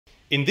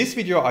In this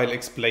video, I'll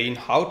explain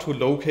how to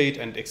locate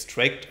and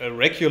extract a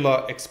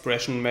regular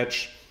expression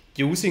match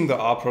using the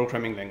R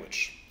programming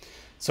language.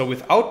 So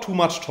without too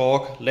much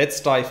talk, let's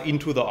dive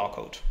into the R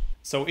code.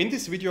 So in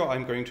this video,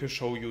 I'm going to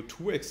show you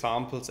two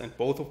examples, and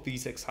both of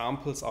these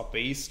examples are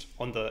based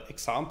on the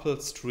example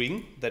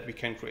string that we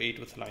can create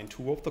with line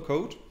 2 of the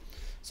code.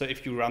 So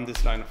if you run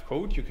this line of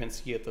code, you can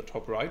see at the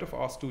top right of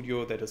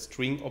RStudio that a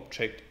string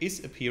object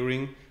is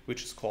appearing,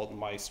 which is called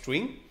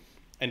myString.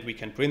 And we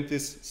can print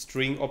this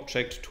string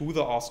object to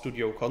the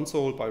RStudio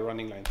console by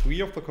running line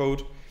 3 of the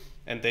code.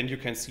 And then you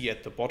can see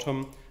at the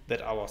bottom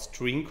that our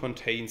string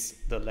contains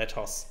the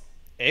letters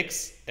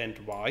X and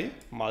Y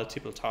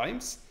multiple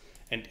times.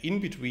 And in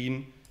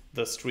between,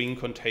 the string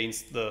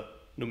contains the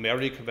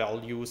numeric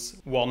values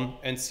 1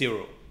 and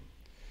 0.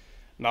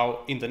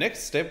 Now, in the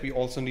next step, we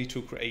also need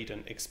to create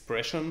an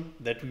expression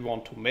that we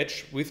want to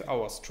match with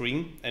our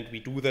string, and we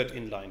do that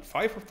in line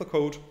 5 of the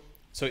code.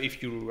 So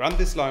if you run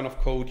this line of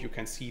code, you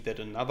can see that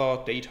another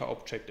data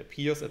object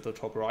appears at the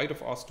top right of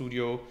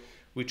RStudio,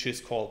 which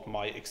is called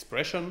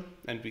myExpression,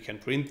 and we can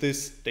print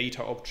this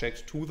data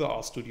object to the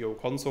RStudio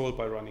console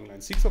by running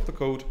line 6 of the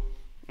code.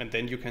 And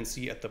then you can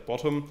see at the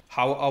bottom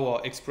how our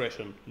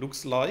expression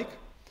looks like.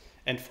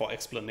 And for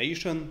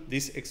explanation,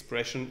 this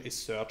expression is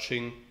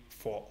searching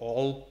for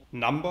all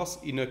numbers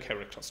in a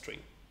character string.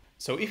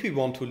 So if we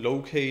want to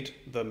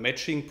locate the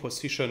matching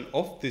position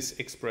of this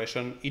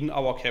expression in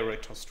our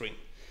character string,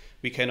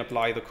 we can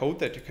apply the code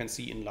that you can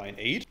see in line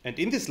 8. And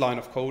in this line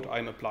of code,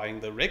 I'm applying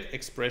the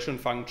regexpr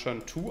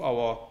function to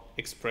our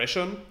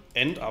expression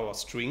and our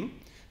string.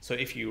 So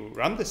if you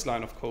run this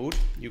line of code,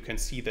 you can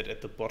see that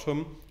at the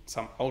bottom,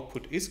 some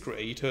output is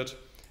created,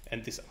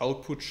 and this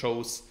output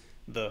shows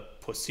the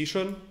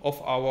position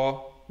of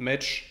our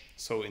match.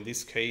 So in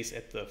this case,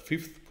 at the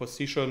 5th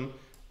position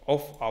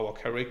of our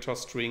character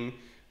string,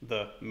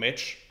 the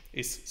match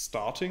is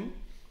starting.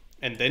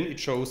 And then it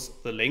shows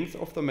the length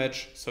of the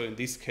match. So in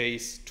this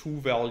case,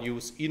 2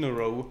 values in a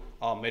row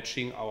are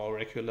matching our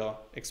regular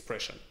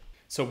expression.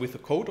 So with the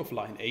code of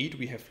line 8,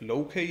 we have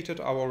located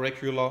our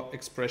regular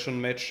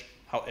expression match.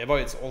 However,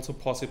 it's also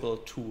possible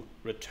to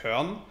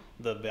return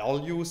the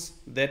values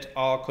that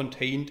are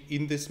contained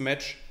in this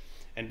match.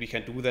 And we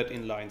can do that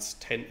in lines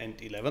 10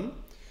 and 11.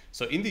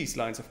 So in these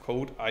lines of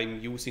code, I'm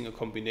using a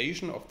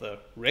combination of the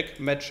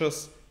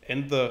regmatches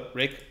and the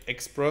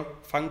regexpr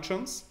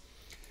functions.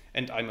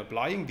 And I'm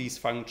applying these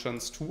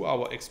functions to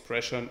our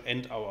expression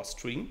and our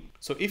string.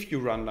 So if you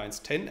run lines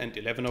 10 and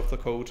 11 of the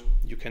code,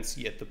 you can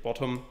see at the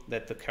bottom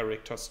that the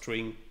character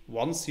string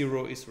 10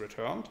 is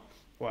returned,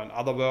 or in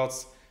other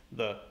words,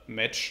 the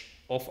match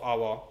of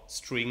our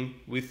string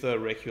with the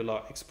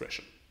regular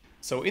expression.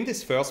 So in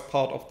this first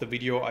part of the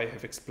video, I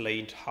have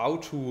explained how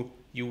to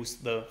use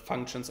the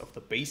functions of the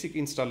basic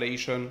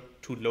installation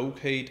to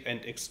locate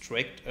and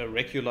extract a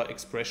regular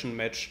expression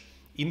match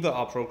in the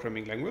R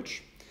programming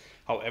language.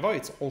 However,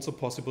 it's also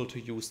possible to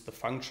use the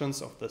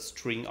functions of the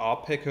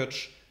stringr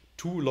package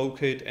to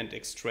locate and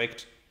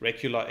extract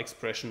regular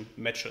expression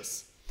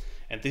matches.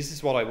 And this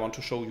is what I want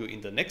to show you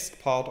in the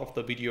next part of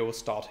the video,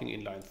 starting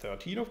in line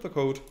 13 of the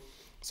code.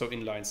 So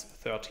in lines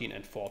 13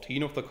 and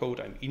 14 of the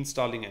code, I'm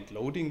installing and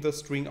loading the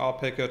stringr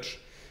package.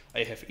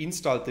 I have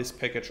installed this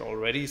package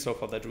already, so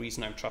for that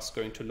reason, I'm just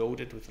going to load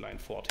it with line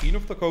 14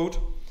 of the code.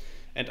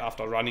 And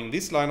after running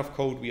this line of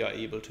code, we are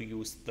able to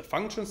use the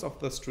functions of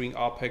the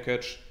stringr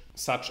package,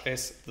 such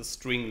as the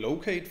string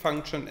locate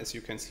function, as you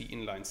can see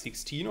in line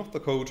 16 of the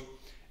code.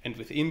 And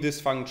within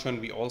this function,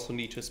 we also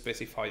need to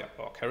specify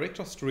our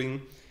character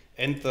string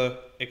and the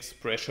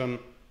expression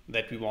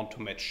that we want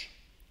to match.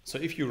 So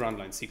if you run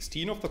line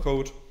 16 of the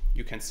code,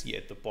 you can see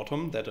at the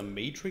bottom that a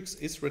matrix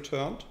is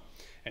returned.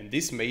 And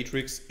this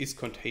matrix is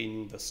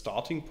containing the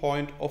starting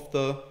point of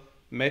the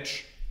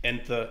match and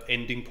the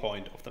ending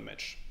point of the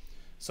match.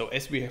 So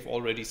as we have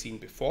already seen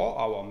before,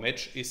 our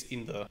match is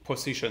in the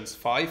positions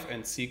 5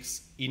 and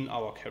 6 in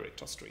our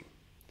character string.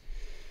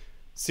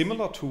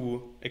 Similar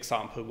to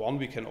example 1,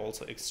 we can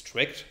also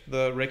extract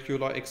the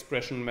regular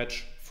expression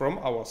match from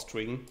our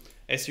string,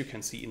 as you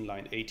can see in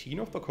line 18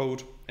 of the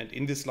code. And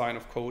in this line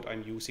of code,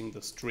 I'm using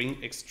the string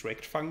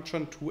extract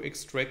function to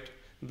extract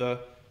the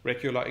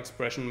regular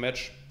expression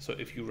match. So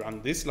if you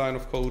run this line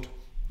of code,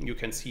 you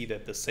can see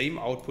that the same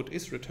output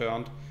is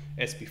returned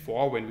as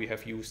before when we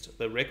have used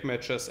the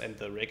regmatches and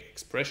the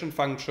regexpr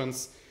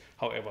functions.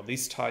 However,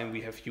 this time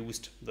we have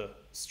used the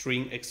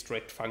string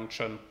extract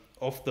function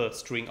of the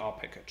stringr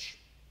package.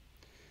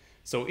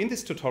 So in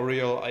this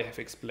tutorial, I have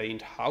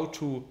explained how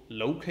to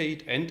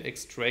locate and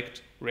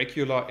extract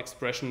regular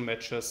expression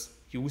matches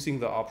using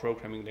the R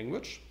programming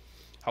language.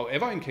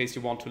 However, in case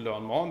you want to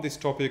learn more on this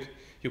topic,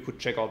 you could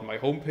check out my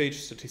homepage,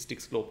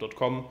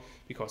 statisticsglobe.com,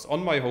 because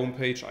on my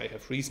homepage I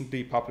have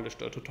recently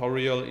published a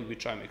tutorial in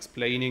which I'm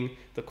explaining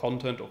the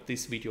content of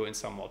this video in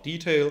some more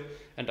detail,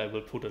 and I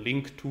will put a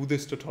link to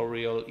this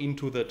tutorial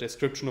into the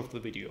description of the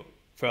video.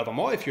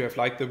 Furthermore, if you have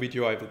liked the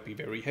video, I would be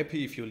very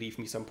happy if you leave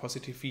me some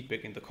positive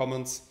feedback in the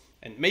comments,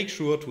 and make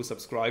sure to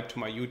subscribe to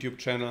my YouTube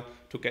channel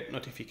to get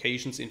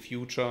notifications in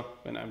future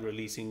when I'm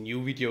releasing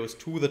new videos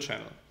to the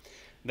channel.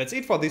 That's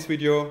it for this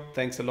video.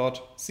 Thanks a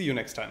lot. See you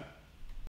next time.